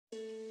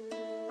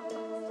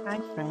Hi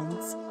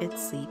friends,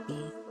 it's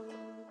Sleepy.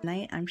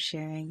 Tonight I'm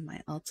sharing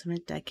my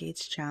Ultimate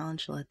Decades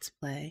Challenge Let's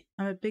Play.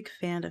 I'm a big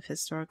fan of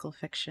historical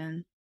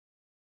fiction,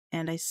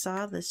 and I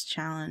saw this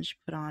challenge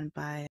put on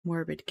by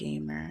Morbid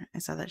Gamer. I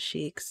saw that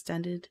she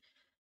extended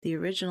the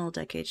original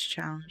Decades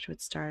Challenge,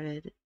 which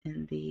started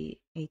in the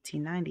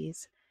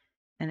 1890s,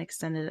 and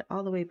extended it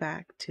all the way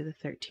back to the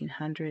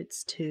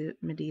 1300s to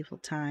medieval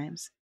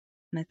times.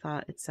 And I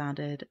thought it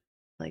sounded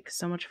like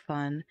so much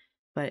fun,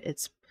 but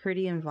it's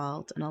pretty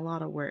involved and a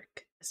lot of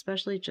work,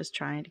 especially just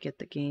trying to get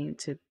the game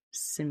to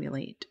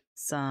simulate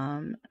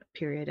some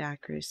period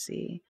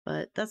accuracy.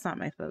 But that's not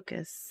my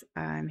focus.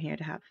 I'm here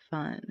to have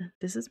fun.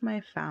 This is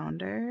my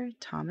founder,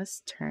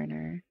 Thomas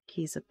Turner.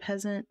 He's a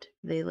peasant.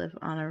 They live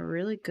on a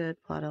really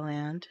good plot of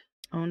land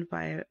owned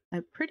by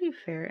a pretty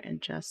fair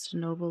and just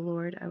noble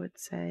lord, I would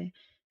say.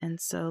 And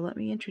so let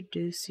me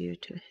introduce you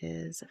to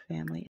his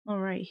family. All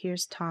right,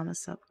 here's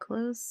Thomas up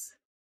close.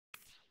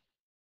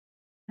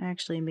 I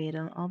actually made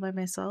him all by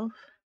myself.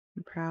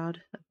 I'm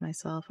proud of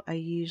myself. I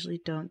usually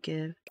don't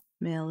give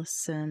male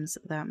Sims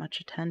that much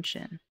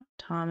attention.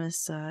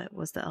 Thomas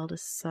was the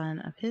eldest son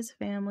of his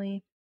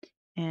family,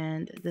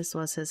 and this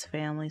was his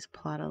family's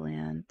plot of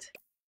land.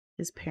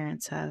 His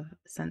parents have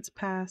since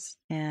passed,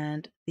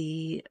 and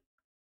the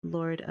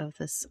lord of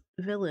this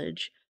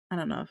village, I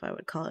don't know if I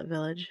would call it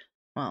village,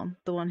 well,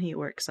 the one he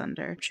works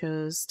under,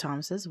 chose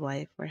Thomas's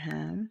wife for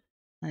him,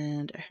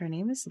 and her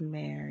name is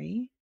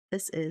Mary.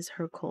 This is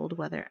her cold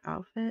weather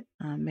outfit.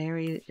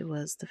 Mary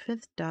was the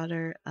fifth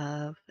daughter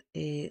of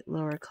a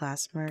lower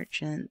class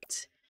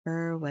merchant.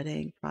 Her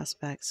wedding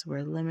prospects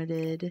were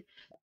limited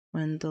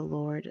when the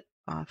lord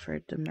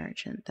offered the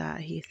merchant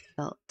that he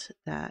felt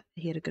that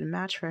he had a good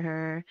match for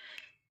her.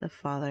 The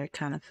father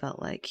kind of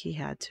felt like he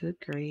had to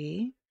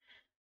agree.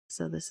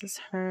 So this is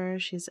her.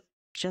 She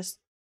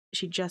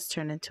just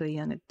turned into a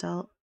young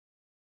adult.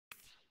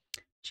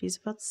 She's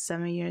about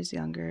 7 years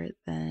younger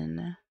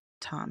than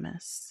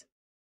Thomas.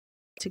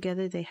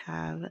 Together they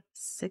have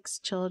 6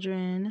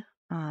 children,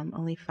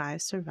 only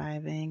 5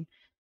 surviving.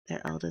 Their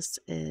eldest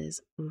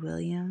is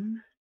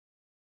William.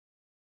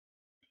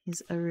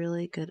 He's a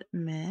really good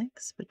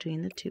mix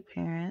between the 2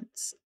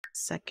 parents.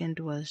 Second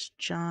was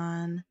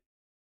John,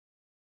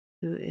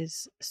 who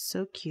is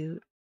so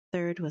cute.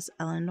 Third was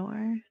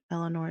Eleanor.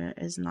 Eleanor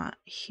is not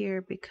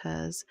here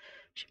because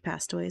she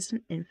passed away as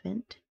an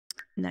infant.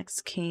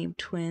 Next came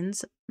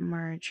twins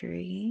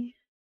Marjorie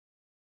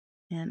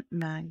and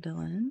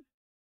Magdalene.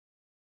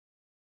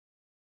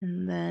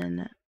 And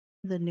then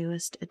the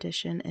newest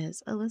addition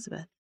is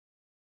Elizabeth.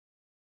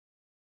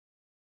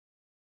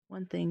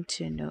 One thing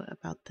to note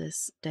about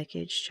this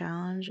Decades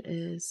Challenge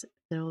is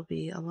there will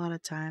be a lot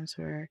of times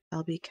where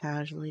I'll be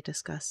casually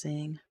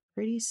discussing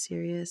pretty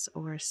serious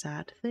or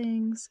sad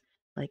things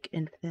like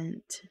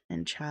infant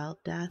and child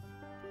death,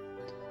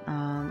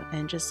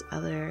 and just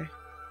other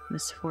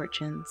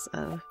misfortunes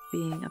of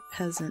being a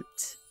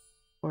peasant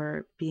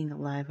or being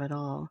alive at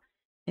all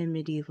in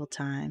medieval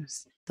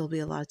times. There'll be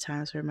a lot of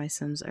times where my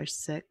Sims are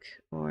sick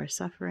or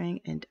suffering,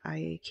 and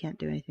I can't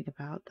do anything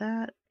about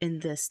that in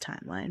this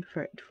timeline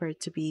for it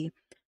to be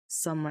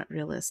somewhat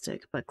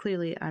realistic. But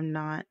clearly, I'm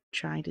not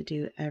trying to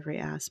do every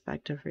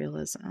aspect of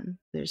realism.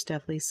 There's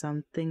definitely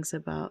some things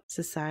about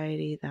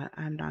society that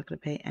I'm not going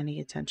to pay any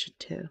attention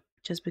to,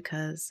 just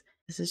because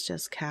this is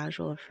just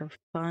casual for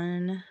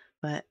fun,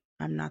 but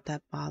I'm not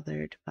that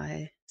bothered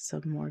by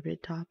some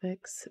morbid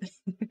topics.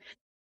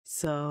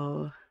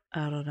 So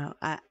I don't know.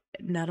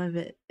 None of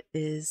it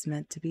is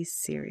meant to be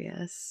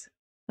serious.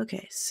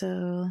 Okay,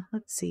 so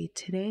let's see.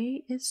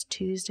 Today is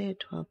Tuesday at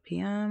 12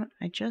 p.m.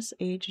 I just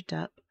aged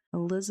up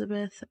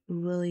Elizabeth,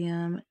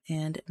 William,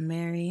 and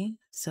Mary.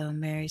 So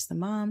Mary's the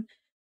mom,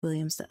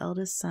 William's the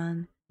eldest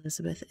son,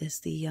 Elizabeth is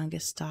the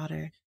youngest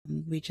daughter.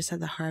 We just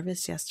had the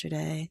harvest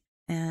yesterday,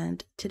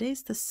 and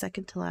today's the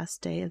second to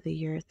last day of the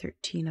year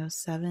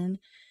 1307.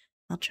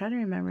 I'll try to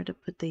remember to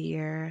put the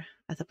year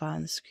at the bottom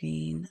of the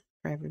screen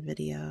for every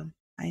video.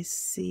 I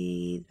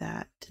see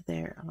that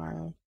there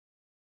are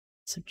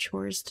some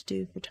chores to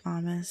do for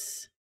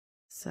Thomas,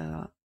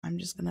 so I'm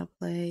just gonna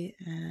play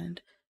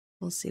and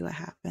we'll see what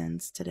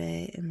happens.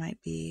 Today it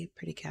might be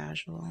pretty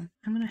casual.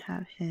 I'm gonna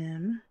have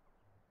him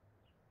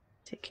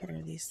take care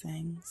of these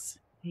things.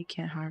 He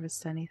can't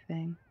harvest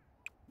anything.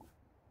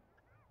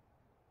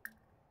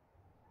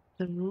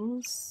 The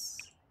rules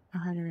are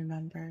hard to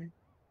remember.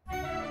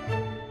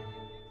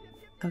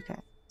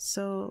 Okay.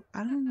 So,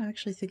 I don't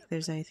actually think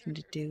there's anything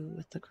to do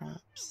with the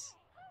crops.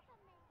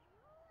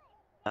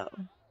 Oh,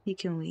 he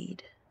can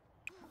weed.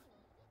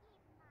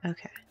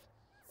 Okay.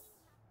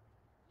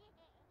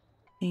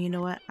 And you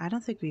know what? I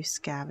don't think we've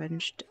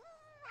scavenged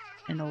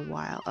in a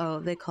while. Oh,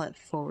 they call it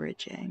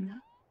foraging.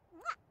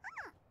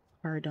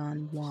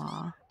 Pardon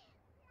moi.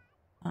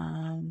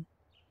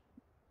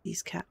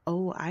 These cows.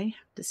 Oh, I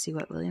have to see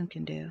what William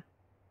can do.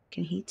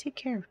 Can he take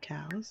care of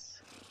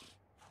cows?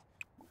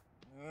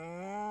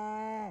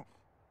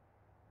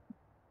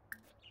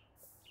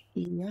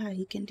 Yeah,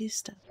 he can do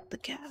stuff with the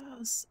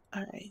cows.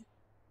 Alright.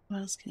 What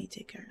else can he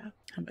take care of?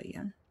 How about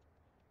you?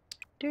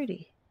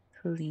 Dirty.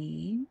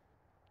 Clean.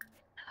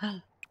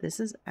 This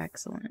is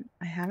excellent.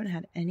 I haven't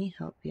had any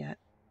help yet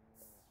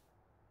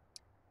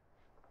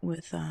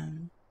with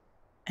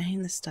any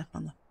of the stuff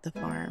on the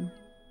farm.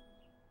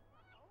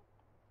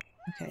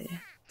 Okay,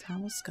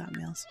 Thomas got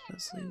mail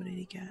supposedly. What did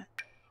he get?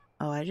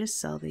 Oh, I just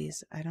sell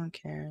these. I don't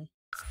care.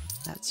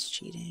 That's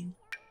cheating.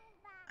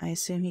 I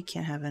assume he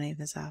can't have any of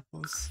his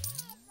apples.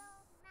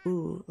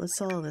 Ooh, let's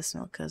sell all this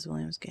milk because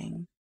William's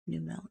getting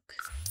new milk.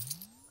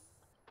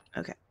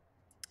 Okay,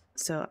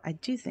 so I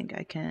do think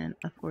I can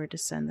afford to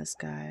send this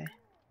guy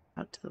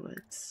out to the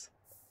woods.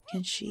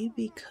 Can she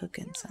be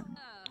cooking something?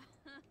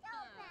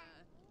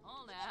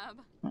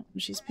 Oh,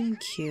 she's being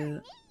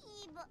cute.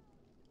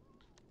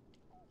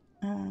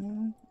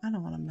 Oh, I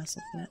don't want to mess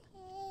with it.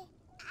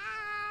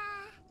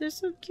 They're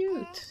so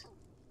cute.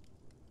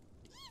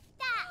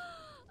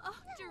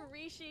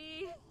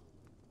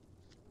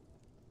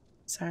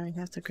 Sorry, I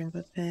have to grab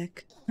a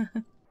pick.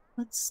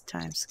 Let's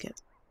time skip.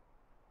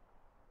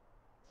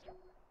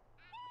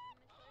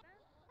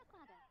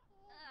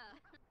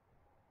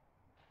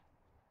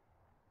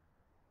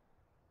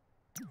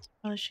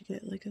 I should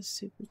get like a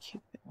super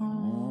cute.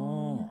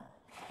 Oh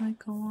my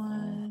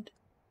god.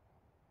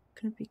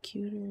 Couldn't be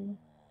cuter.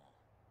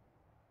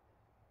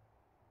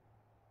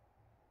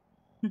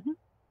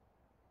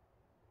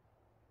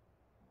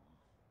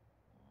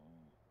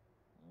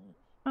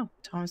 Oh,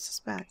 Thomas is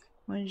back.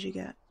 What did you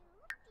get?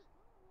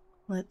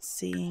 Let's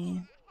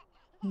see.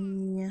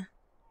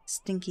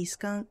 Stinky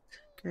skunk.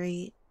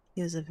 Great.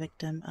 He was a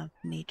victim of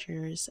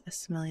nature's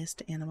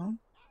smelliest animal.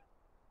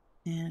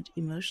 And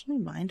emotionally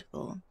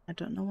mindful. I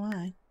don't know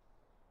why.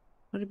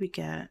 What did we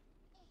get?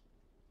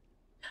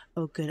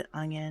 Oh, good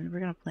onion. We're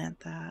gonna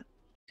plant that.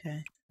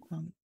 Okay.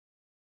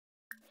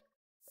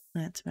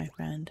 Plant, my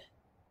friend.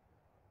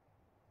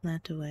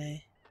 Plant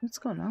away. What's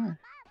going on?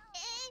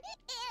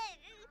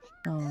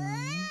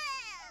 Oh.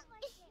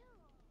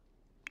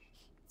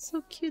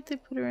 So cute they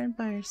put her in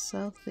by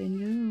herself. They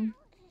knew.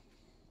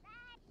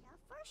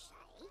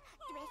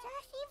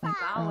 Like,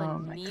 oh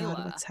my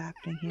god, what's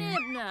happening here?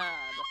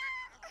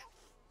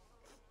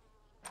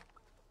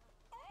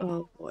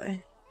 Oh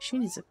boy. She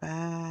needs a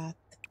bath.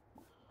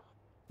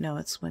 No,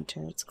 it's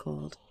winter. It's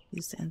cold.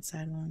 Use the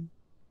inside one.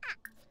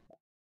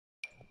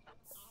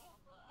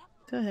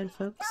 Go ahead,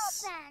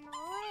 folks.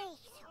 I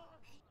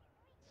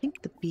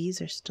think the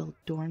bees are still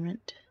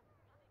dormant.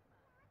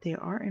 They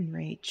are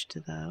enraged,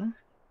 though.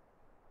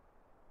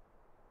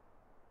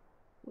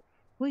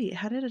 Wait,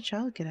 how did a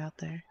child get out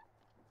there?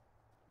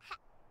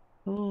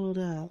 Hold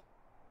up.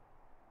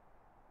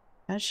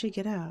 How did she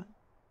get out?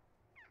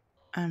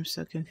 I'm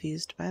so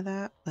confused by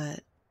that,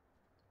 but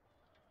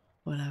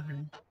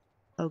whatever.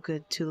 Oh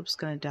good, Tulip's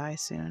gonna die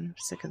soon. I'm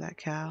sick of that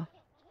cow.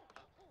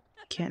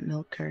 Can't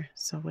milk her,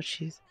 so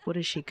what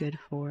is she good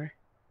for?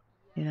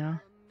 You know?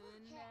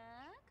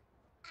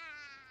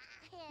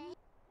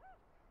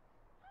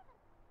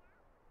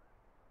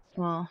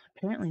 Well,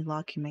 apparently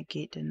locking my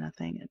gate did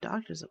nothing. A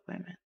doctor's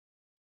appointment.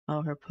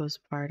 Oh, her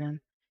postpartum.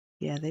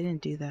 Yeah, they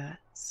didn't do that,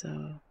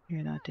 so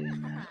you're not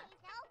doing that.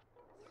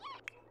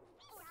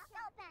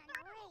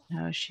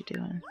 How is she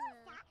doing?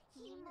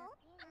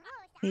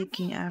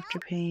 Aching after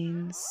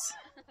pains.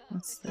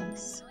 What's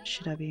this?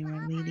 Should I be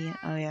more lenient?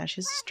 Oh yeah,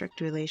 she's a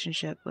strict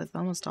relationship with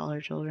almost all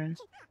her children.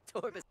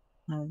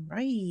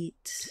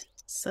 Alright.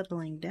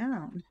 Settling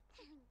down.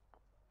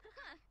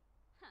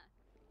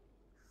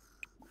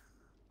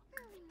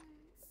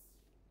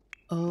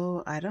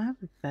 Oh, I don't have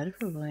a bed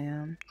for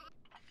William.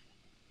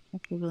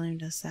 After William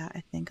does that,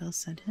 I think I'll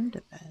send him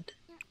to bed.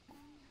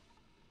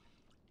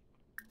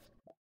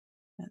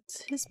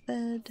 That's his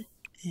bed,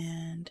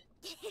 and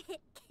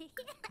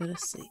go to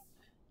sleep.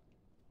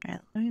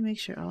 Alright, let me make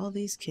sure all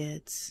these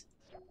kids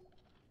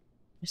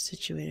are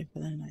situated for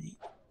the night.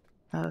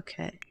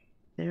 Okay,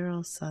 they're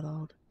all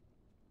settled.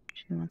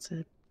 She wants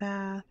a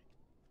bath.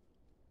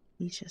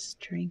 He's just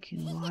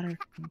drinking water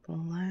from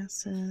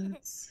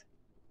molasses.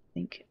 I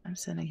think I'm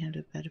sending him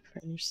to bed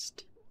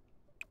first.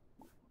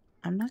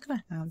 I'm not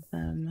gonna have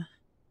them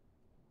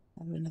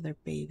have another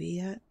baby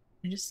yet.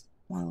 I just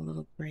want a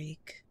little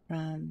break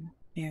from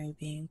Mary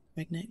being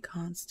pregnant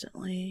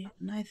constantly.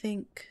 And I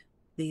think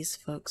these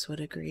folks would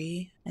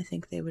agree. I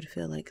think they would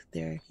feel like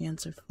their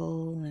hands are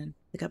full and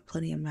they got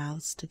plenty of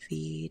mouths to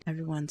feed.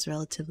 Everyone's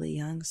relatively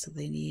young, so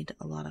they need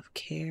a lot of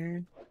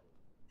care.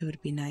 It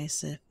would be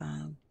nice if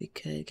we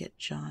could get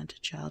John to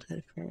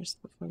childhood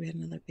first before we had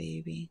another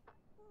baby.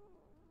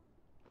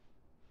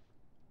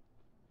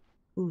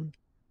 Ooh.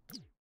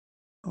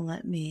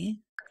 Let me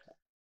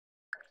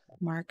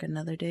mark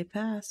another day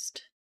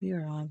past. We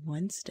are on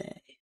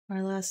Wednesday.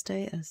 Our last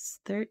day is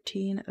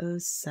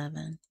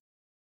 1307.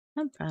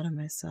 I'm proud of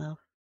myself.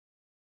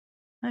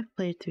 I've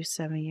played through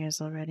 7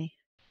 years already.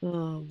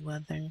 Oh,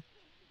 weather.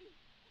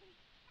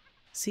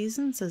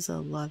 Seasons is a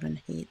love and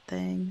hate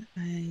thing.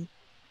 I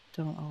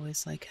don't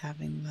always like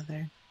having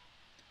weather.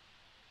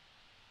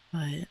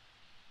 But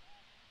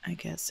I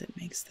guess it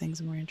makes things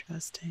more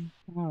interesting.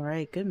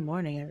 Alright, good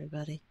morning,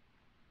 everybody.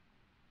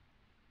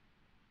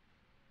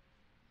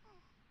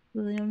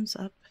 William's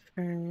up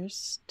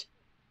first.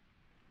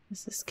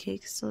 Is this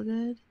cake still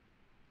good?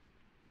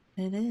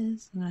 It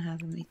is. I'm gonna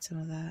have him eat some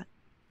of that.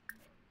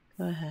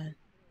 Go ahead.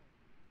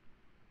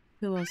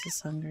 Who else is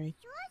hungry?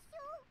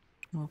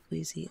 Oh,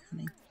 please eat,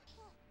 honey.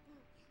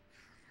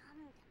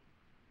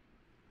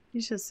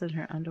 She's just in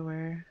her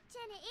underwear.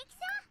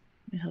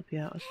 Let me help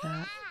you out with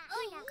that.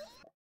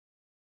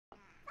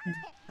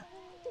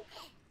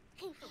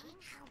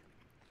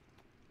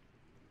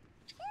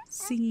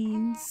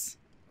 Scenes.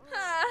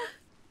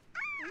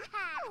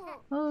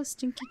 Oh,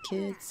 stinky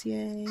kids,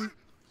 yay.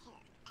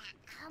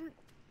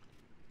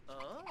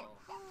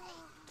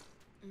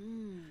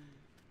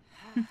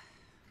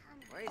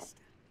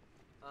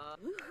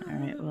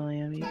 Alright,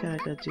 William, you gotta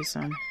go do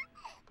some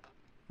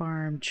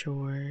farm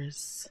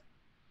chores.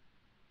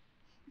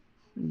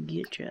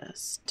 Get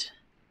dressed.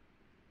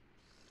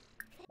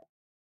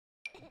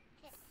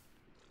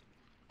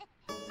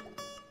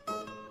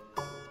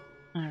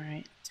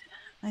 Alright,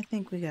 I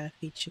think we gotta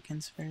feed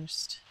chickens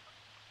first.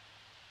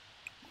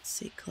 Let's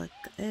see, collect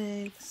the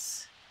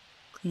eggs,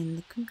 clean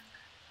the coop.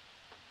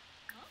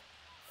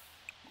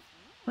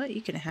 What,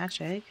 you can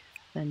hatch egg?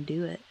 Then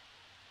do it.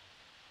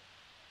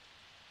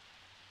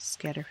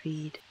 Scatter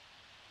feed,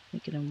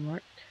 making them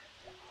work.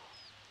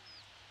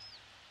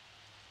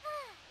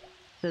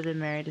 So did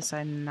Mary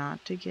decide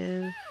not to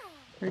give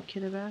her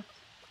kid a bath?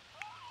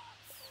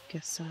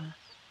 Guess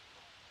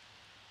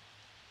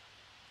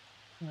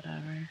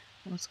whatever.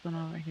 What's going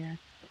on over here?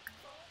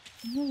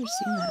 I've never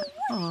seen that.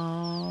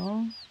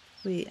 Oh,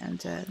 wait, I'm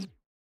dead.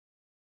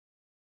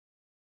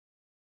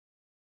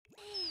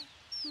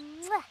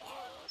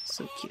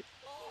 So cute.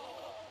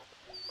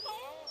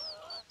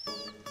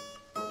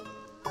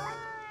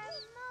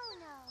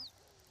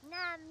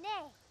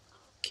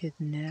 Kid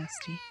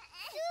nasty.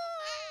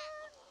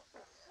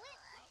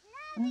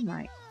 Oh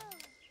my.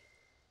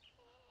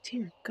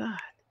 Dear God.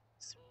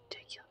 It's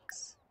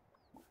ridiculous.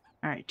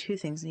 Alright, two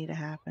things need to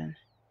happen.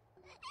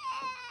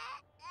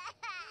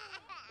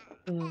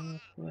 Oh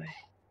boy.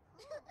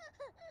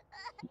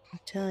 I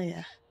tell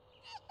ya.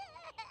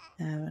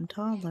 Having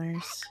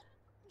toddlers.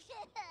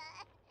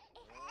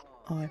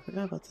 Oh, I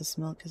forgot about this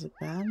milk. Is it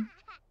bad?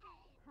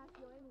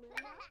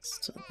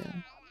 Still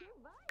good.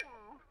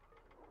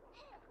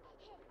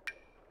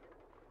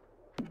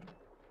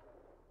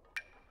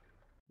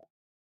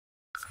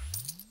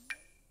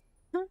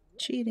 Huh,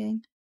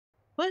 cheating.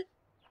 What?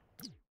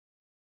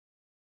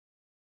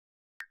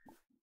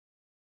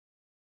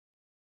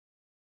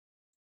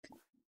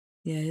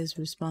 Yeah, his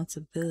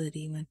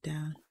responsibility went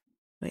down.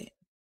 Wait.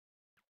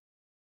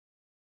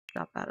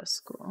 Drop out of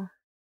school.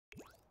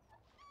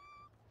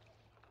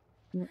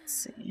 Let's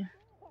see.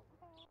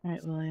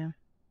 Alright, William.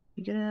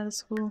 You getting out of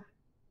school?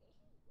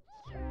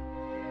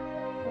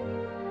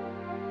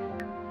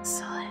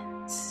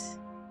 Excellent.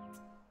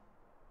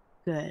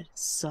 Good.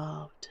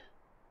 Solved.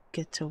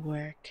 Get to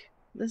work.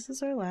 This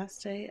is our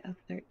last day of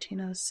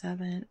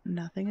 1307.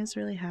 Nothing is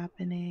really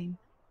happening.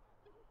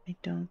 I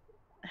don't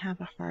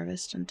have a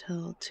harvest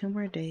until 2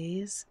 more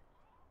days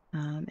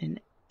in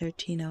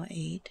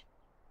 1308.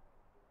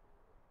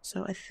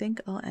 So I think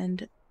I'll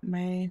end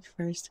my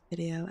first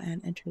video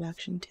and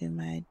introduction to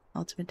my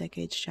Ultimate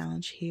Decades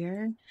Challenge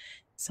here.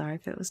 Sorry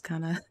if it was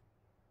kind of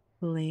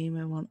lame.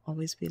 It won't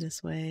always be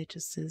this way. It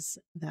just is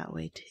that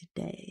way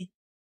today.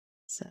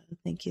 So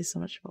thank you so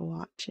much for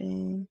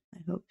watching. I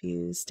hope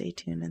you stay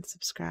tuned and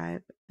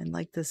subscribe and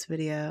like this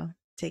video.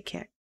 Take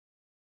care.